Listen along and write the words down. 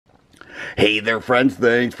Hey there friends,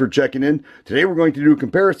 thanks for checking in. Today we're going to do a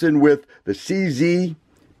comparison with the CZ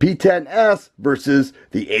P-10S versus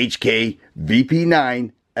the HK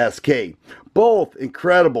VP9SK. Both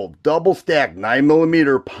incredible double stack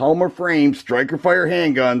 9mm Palmer frame striker fire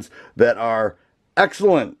handguns that are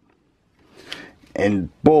excellent. And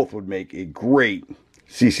both would make a great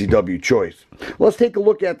CCW choice. Let's take a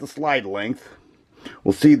look at the slide length.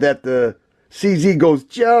 We'll see that the CZ goes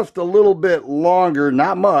just a little bit longer,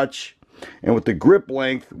 not much. And with the grip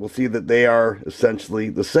length, we'll see that they are essentially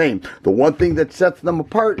the same. The one thing that sets them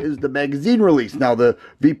apart is the magazine release. Now, the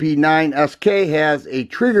VP9SK has a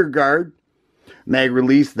trigger guard mag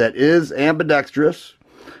release that is ambidextrous.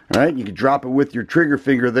 All right, you can drop it with your trigger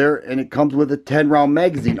finger there, and it comes with a 10-round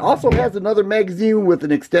magazine. Also has another magazine with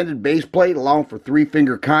an extended base plate, allowing for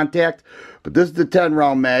 3-finger contact. But this is the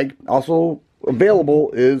 10-round mag. Also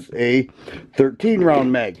available is a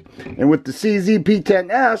 13-round mag. And with the CZ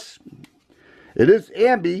P-10S, it is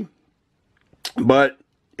ambi, but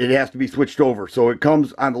it has to be switched over. So it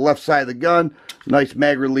comes on the left side of the gun, nice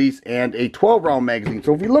mag release, and a 12-round magazine.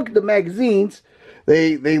 So if you look at the magazines,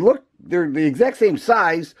 they're the exact same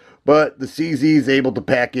size, but the CZ is able to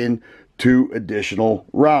pack in 2 additional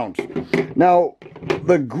rounds. Now,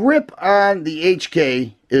 the grip on the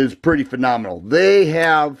HK is pretty phenomenal. They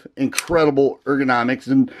have incredible ergonomics,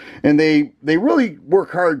 and they really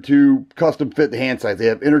work hard to custom fit the hand size. They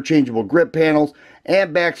have interchangeable grip panels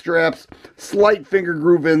and back straps, slight finger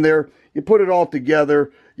groove in there. You put it all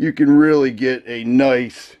together, you can really get a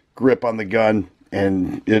nice grip on the gun,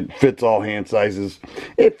 and it fits all hand sizes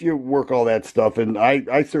if you work all that stuff. And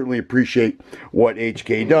I certainly appreciate what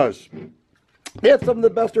HK does. They have some of the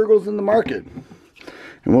best ergos in the market.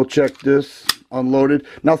 And we'll check this unloaded.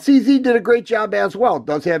 Now, CZ did a great job as well. It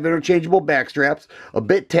does have interchangeable back straps, a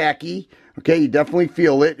bit tacky. Okay, you definitely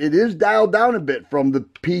feel it. It is dialed down a bit from the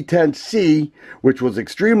P10C, which was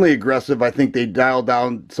extremely aggressive. I think they dialed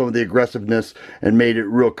down some of the aggressiveness and made it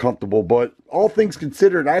real comfortable. But all things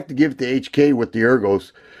considered, I have to give it to HK with the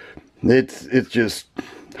ergos. It's just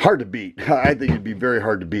hard to beat. I think it'd be very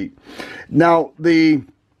hard to beat. Now, the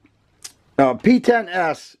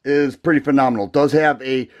P-10S is pretty phenomenal. It does have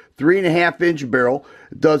a 3.5-inch barrel.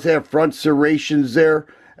 It does have front serrations there,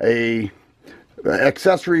 a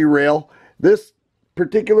accessory rail. This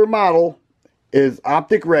particular model is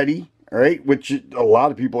optic ready, all right, which a lot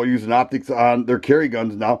of people are using optics on their carry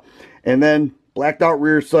guns now. And then blacked out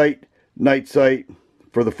rear sight, night sight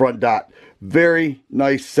for the front dot. Very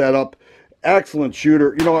nice setup. Excellent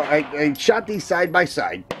shooter. You know, I shot these side by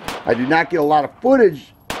side. I did not get a lot of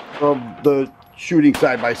footage of the shooting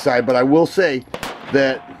side by side, but I will say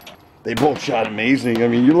that they both shot amazing. I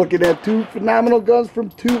mean, you're looking at 2 phenomenal guns from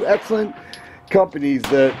 2 excellent companies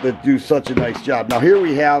that do such a nice job. Now, here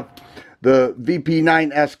we have the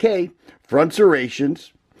VP9SK front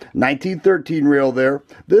serrations, 1913 rail there.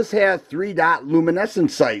 This has 3-dot luminescent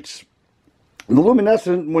sights. The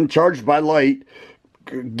luminescent, when charged by light,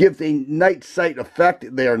 gives a night sight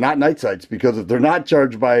effect. They are not night sights, because if they're not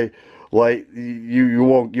charged by light,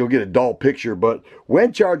 you'll get a dull picture. But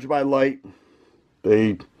when charged by light,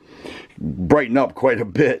 they brighten up quite a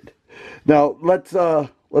bit. Now let's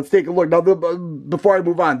take a look. Now, before I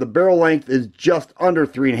move on, the barrel length is just under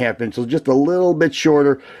 3.5 inches, just a little bit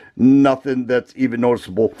shorter. Nothing that's even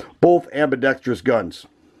noticeable. Both ambidextrous guns.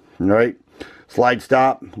 All right, slide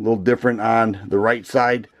stop, a little different on the right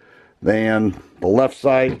side than the left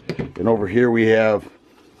side, and over here we have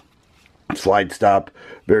slide stop,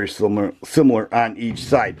 very similar on each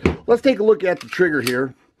side. Let's take a look at the trigger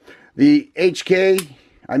here. The HK,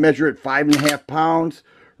 I measure it 5.5 pounds,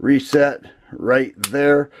 reset right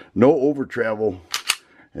there. No over travel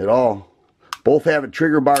at all. Both have a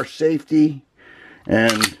trigger bar safety,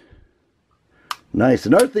 and nice.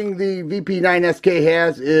 Another thing the VP9SK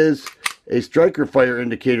has is a striker fire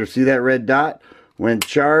indicator. See that red dot? When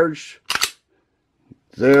charged,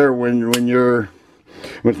 there, when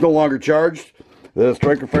it's no longer charged, the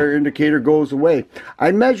striker fire indicator goes away.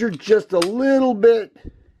 I measured just a little bit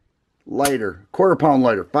lighter, 1/4 pound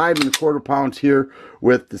lighter, 5 1/4 pounds here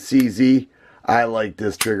with the CZ. I like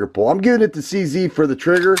this trigger pull. I'm giving it to CZ for the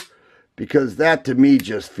trigger, because that to me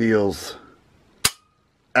just feels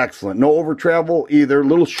excellent. No over travel either, a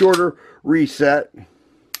little shorter reset,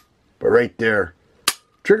 but right there,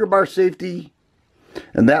 trigger bar safety,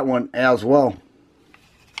 and that one as well.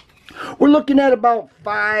 We're looking at about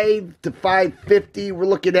 $5 to $5.50. We're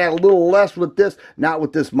looking at a little less with this. Not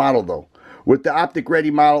with this model though. With the optic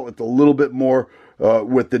ready model, it's a little bit more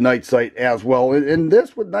with the night sight as well. And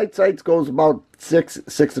this with night sights goes about six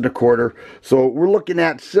and a quarter. So we're looking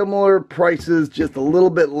at similar prices, just a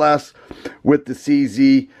little bit less with the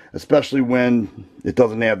CZ, especially when it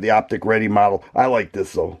doesn't have the optic ready model. I like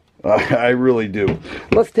this though. I really do.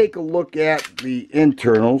 Let's take a look at the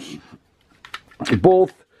internals.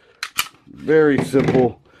 Both very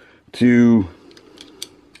simple to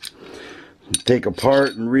take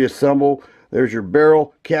apart and reassemble. There's your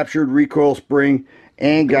barrel, captured recoil spring,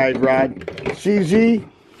 and guide rod. CZ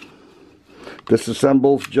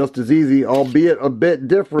disassembles just as easy, albeit a bit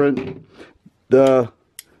different. The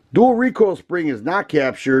dual recoil spring is not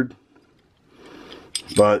captured,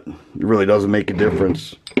 but it really doesn't make a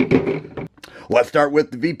difference. Let's start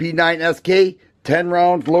with the VP9SK. 10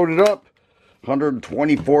 rounds loaded up,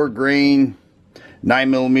 124 grain,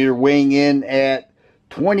 9mm, weighing in at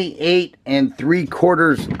 28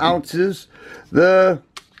 3/4 ounces. The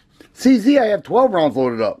CZ, I have 12 rounds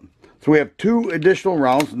loaded up. So we have 2 additional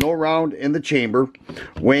rounds, no round in the chamber,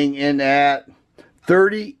 weighing in at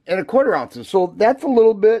 30 1/4 ounces. So that's a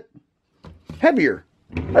little bit heavier.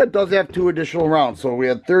 It does have 2 additional rounds. So we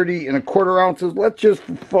had 30 1/4 ounces. Let's just,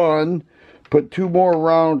 for fun, put 2 more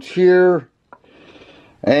rounds here.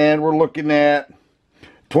 And we're looking at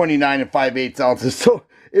 29 5/8 ounces. So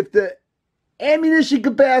if the ammunition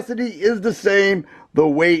capacity is the same, the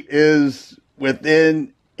weight is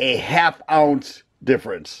within a ½ ounce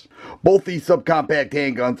difference. Both these subcompact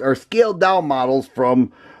handguns are scaled down models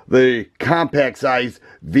from the compact size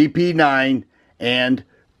VP9 and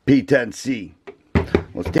P-10C.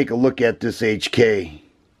 Let's take a look at this HK.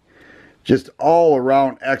 Just all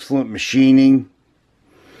around excellent machining.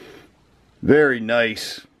 Very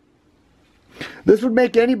nice. This would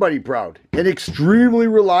make anybody proud, and extremely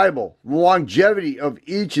reliable. The longevity of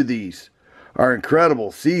each of these are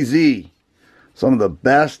incredible. CZ, some of the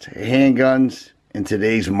best handguns in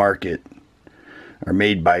today's market are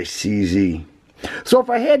made by CZ. So if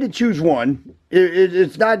I had to choose one,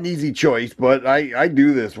 it's not an easy choice, but I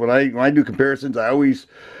do this. When I do comparisons, I always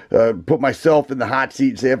put myself in the hot seat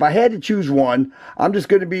and say, if I had to choose one, I'm just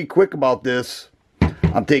going to be quick about this.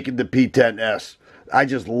 I'm taking the P-10S. I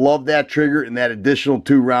just love that trigger, and that additional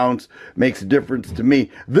 2 rounds makes a difference to me.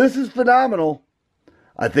 This is phenomenal.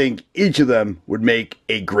 I think each of them would make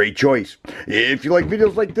a great choice. If you like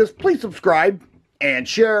videos like this, please subscribe and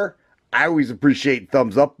share. I always appreciate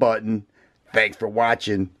thumbs up button. Thanks for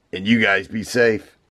watching, and you guys be safe.